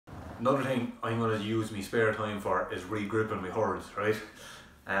Another thing I'm going to use my spare time for is re-gripping my hurls, right?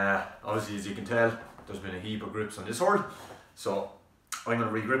 Obviously, as you can tell, there's been a heap of grips on this hurl, so I'm going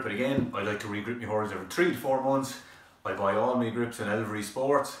to re-grip it again. I like to re-grip my hurls every 3 to 4 months. I buy all my grips in Elvery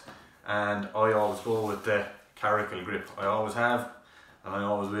Sports, and I always go with the caracal grip. I always have, and I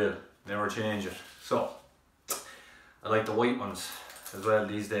always will. Never change it. So, I like the white ones as well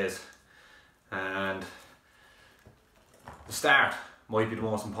these days. And the start might be the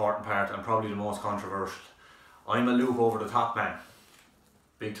most important part and probably the most controversial. I'm a loop over the top man.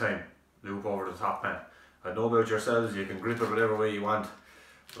 Big time. Loop over the top man. I don't know about yourselves, you can grip it whatever way you want,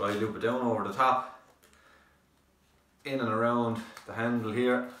 but I loop it down over the top, in and around the handle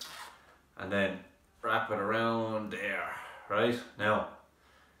here, and then wrap it around there, right? Now,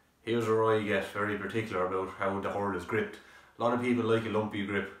 here's where I get very particular about how the hurl is gripped. A lot of people like a lumpy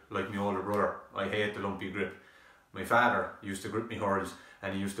grip, like my older brother. I hate the lumpy grip. My father used to grip me hurls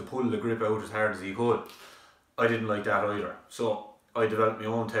and he used to pull the grip out as hard as he could. I didn't like that either. So I developed my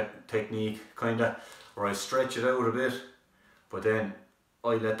own technique, kinda, where I stretch it out a bit, but then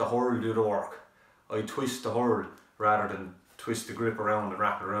I let the hurl do the work. I twist the hurl rather than twist the grip around and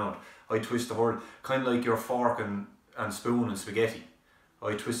wrap it around. I twist the hurl, kind of like your fork and spoon and spaghetti.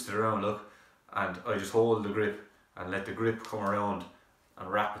 I twist it around, look, and I just hold the grip and let the grip come around and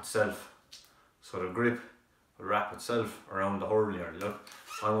wrap itself. So the grip will wrap itself around the hurl here, look.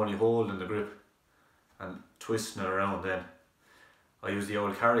 I'm only holding the grip and twisting it around then. I use the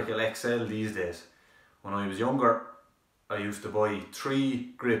old Caracal XL these days. When I was younger, I used to buy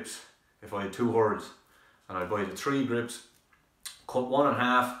 3 grips if I had 2 hurls. And I'd buy the 3 grips, cut one in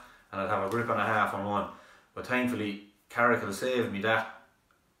half, and I'd have a grip and a half on one. But thankfully, Caracal saved me that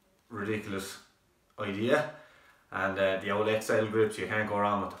ridiculous idea. And the old XL grips, you can't go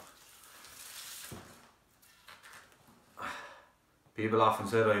wrong with them. People often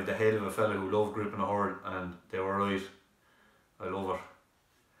said I have the head of a fella who loved gripping a hurl, and they were right. I love it.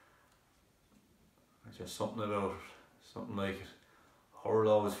 There's just something about it, something like it. Hurl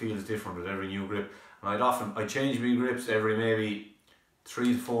always feels different with every new grip. And I'd change my grips every maybe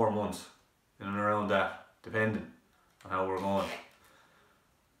 3 to 4 months, in and around that, depending on how we're going.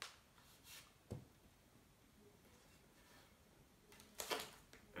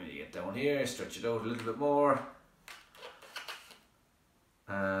 When you get down here, stretch it out a little bit more.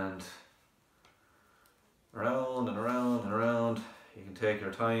 And around and around and around. You can take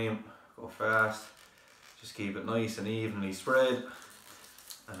your time, go fast. Just keep it nice and evenly spread.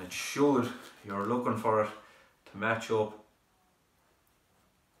 And it should, you're looking for it to match up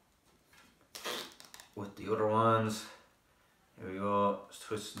with the other ones. Here we go, just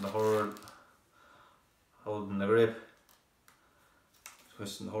twisting the hurl, holding the grip.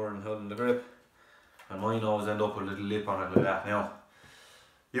 Twisting the hurl and holding the grip. And mine always end up with a little lip on it like that. Now,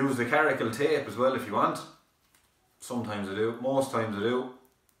 use the Caracal tape as well if you want. Sometimes I do, most times I do.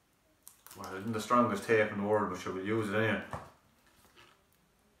 Well, it isn't the strongest tape in the world, but sure, we'll use it anyway.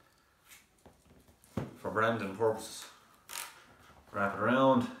 For branding purposes. Wrap it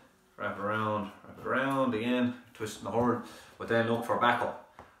around, wrap it around, wrap it around again, twisting the hurl. But then look for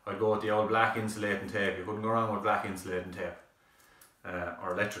backup. I'd go with the old black insulating tape. You couldn't go wrong with black insulating tape.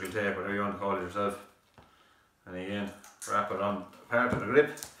 Or electrical tape, whatever you want to call it yourself. And again, wrap it on part of the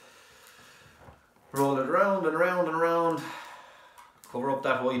grip. Roll it around and around and around. Cover up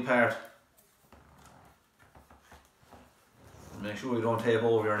that white part. And make sure you don't tape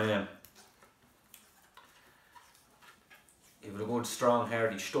over your name. Give it a good strong,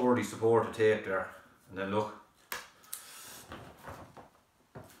 hardy, sturdy supported tape there. And then look.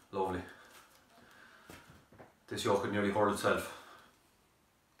 Lovely. This yoke could nearly hurl itself.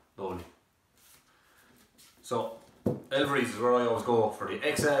 Lovely. So, Elvery's is where I always go for the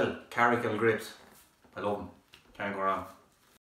XL Caracal grips. I love them.